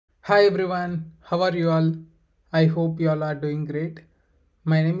Hi everyone, how are you all? I hope you all are doing great.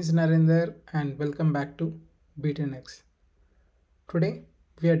 My name is Narendra and welcome back to Be10x. Today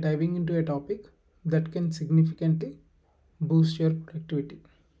we are diving into a topic that can significantly boost your productivity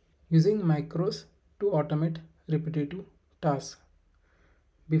using macros to automate repetitive tasks.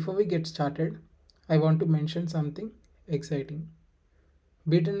 Before we get started, I want to mention something exciting.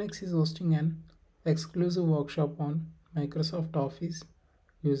 Be10x is hosting an exclusive workshop on Microsoft Office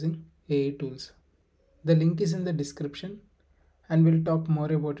using AI tools. The link is in the description and we'll talk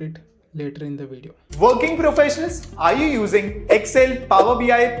more about it later in the video. Working professionals, are you using Excel, Power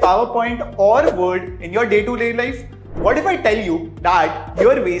BI, PowerPoint or Word in your day-to-day life? What if I tell you that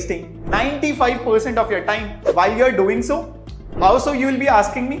you're wasting 95% of your time while you're doing so? How so, you will be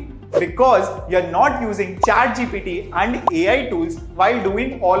asking me? Because you're not using ChatGPT and AI tools while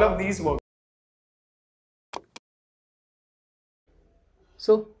doing all of these work.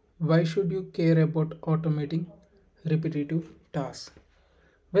 So, why should you care about automating repetitive tasks?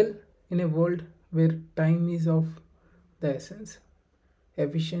 Well, in a world where time is of the essence,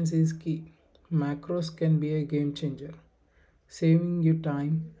 efficiency is key. Macros can be a game changer, saving you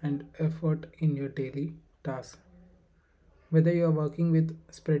time and effort in your daily tasks. Whether you are working with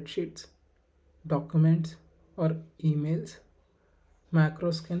spreadsheets, documents, or emails,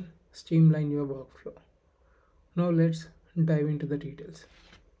 macros can streamline your workflow. Now let's dive into the details.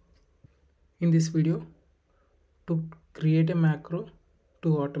 In this video, to create a macro to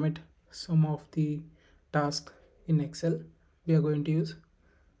automate some of the tasks in Excel, we are going to use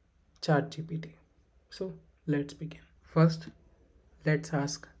ChatGPT. So let's begin. First, let's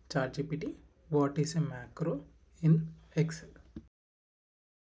ask ChatGPT what is a macro in Excel.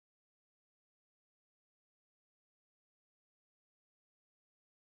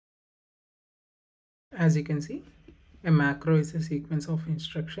 As you can see, a macro is a sequence of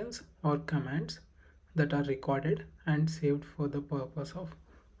instructions or commands that are recorded and saved for the purpose of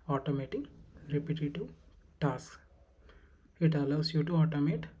automating repetitive tasks. It allows you to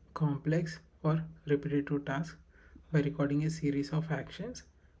automate complex or repetitive tasks by recording a series of actions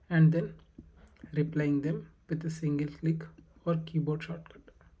and then replying them with a single click or keyboard shortcut.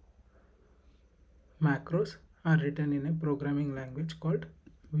 Macros are written in a programming language called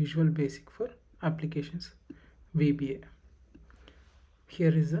Visual Basic for Applications VBA.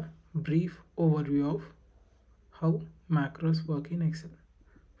 Here is a brief overview of how macros work in Excel.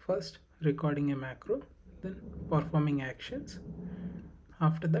 First, recording a macro, then performing actions.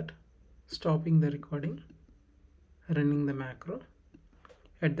 After that, stopping the recording, running the macro,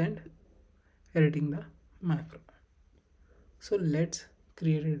 at the end, editing the macro. So let's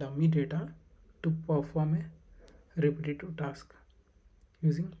create a dummy data to perform a repetitive task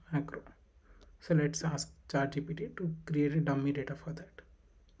using macro. So let's ask ChatGPT to create a dummy data for that.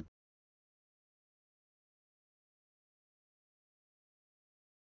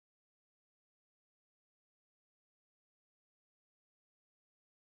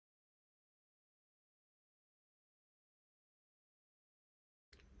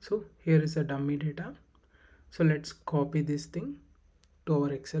 So here is a dummy data. So let's copy this thing to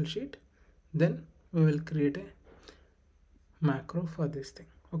our Excel sheet. Then we will create a macro for this thing.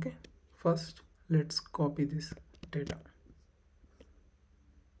 Okay. First, let's copy this data.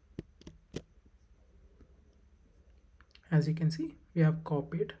 As you can see, we have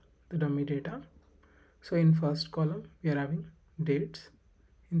copied the dummy data. So in first column, we are having dates.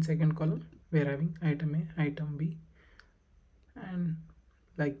 In second column, we are having item A, item B, and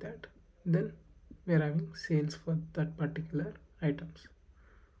like that. Then we are having sales for that particular items.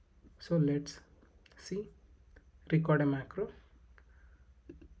 So let's see, record a macro.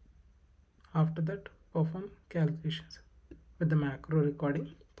 After that, perform calculations. With the macro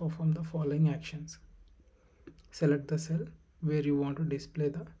recording, perform the following actions. Select the cell where you want to display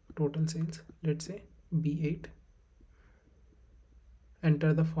the total sales, let's say B8.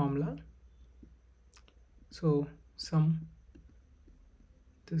 Enter the formula. So sum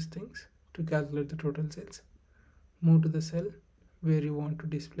these things to calculate the total sales. Move to the cell where you want to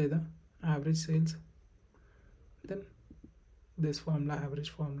display the average sales. Then this formula, average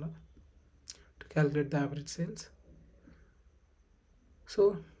formula, to calculate the average sales.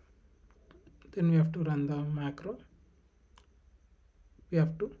 So then we have to run the macro. We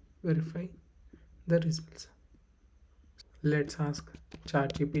have to verify the results. Let's ask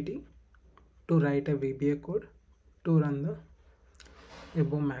ChatGPT to write a VBA code to run the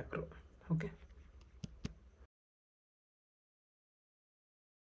above macro. Okay.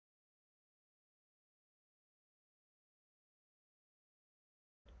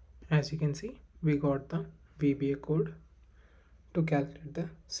 As you can see, we got the VBA code to calculate the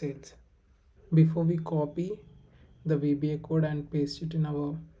sales. Before we copy the VBA code and paste it in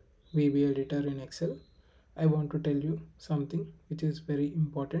our VBA editor in Excel, I want to tell you something which is very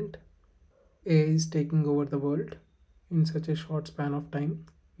important. AI is taking over the world in such a short span of time.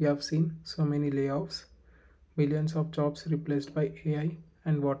 We have seen so many layoffs, millions of jobs replaced by AI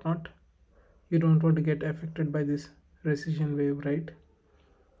and whatnot. You don't want to get affected by this recession wave, right?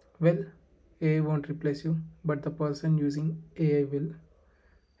 Well, AI won't replace you, but the person using AI will.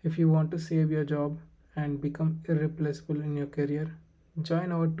 If you want to save your job and become irreplaceable in your career,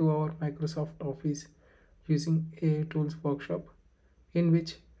 join our 2-hour Microsoft Office using AI tools workshop, in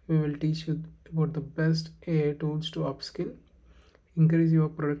which we will teach you about the best AI tools to upskill, increase your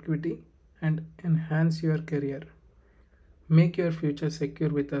productivity, and enhance your career. Make your future secure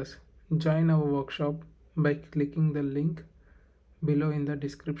with us. Join our workshop by clicking the link below in the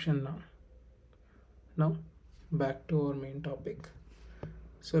description now. Now, back to our main topic.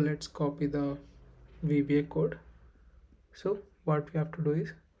 So let's copy the VBA code. So what we have to do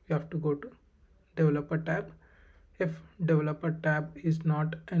is we have to go to developer tab. If developer tab is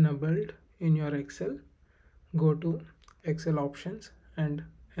not enabled in your Excel, go to Excel options and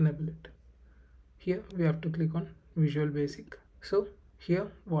enable it. Here we have to click on Visual Basic. So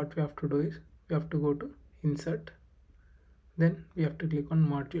here what we have to do is we have to go to insert, then we have to click on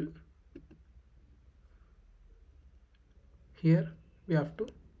module. Here we have to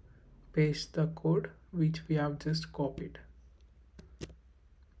paste the code which we have just copied.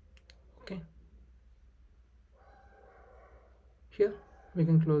 Okay, here we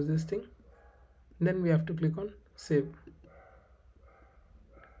can close this thing, then we have to click on save.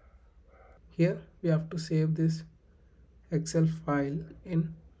 Here we have to save this Excel file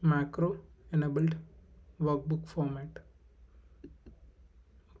in macro enabled workbook format.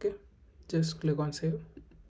 Okay, just click on save.